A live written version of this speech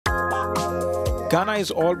Ghana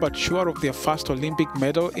is all but sure of their first Olympic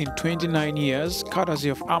medal in 29 years, courtesy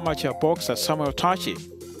of amateur boxer Samuel Tachi.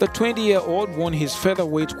 The 20-year-old won his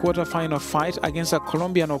featherweight quarter-final fight against a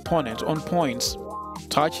Colombian opponent on points.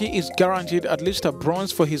 Tachi is guaranteed at least a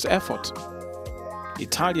bronze for his effort.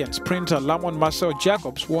 Italian sprinter Lamont Marcell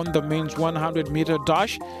Jacobs won the men's 100-meter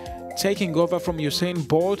dash, taking over from Usain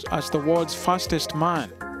Bolt as the world's fastest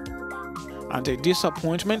man. And a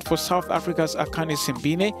disappointment for South Africa's Akani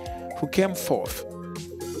Simbine, who came fourth.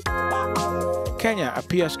 Kenya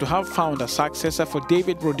appears to have found a successor for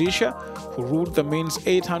David Rudisha, who ruled the men's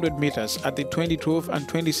 800 meters at the 2012 and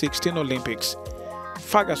 2016 Olympics.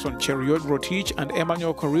 Ferguson Cheruiyot Rotich and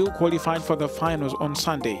Emmanuel Koril qualified for the finals on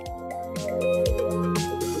Sunday.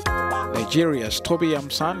 Nigeria's Tobi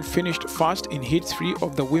Amusan finished first in Heat 3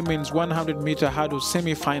 of the women's 100-meter hurdle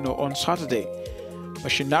semi-final on Saturday,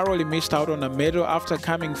 but she narrowly missed out on a medal after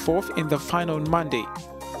coming fourth in the final Monday.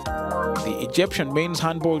 The Egyptian men's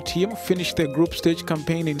handball team finished their group stage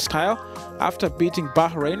campaign in style after beating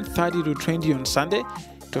Bahrain 30-20 on Sunday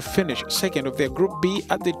to finish second of their Group B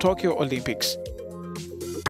at the Tokyo Olympics.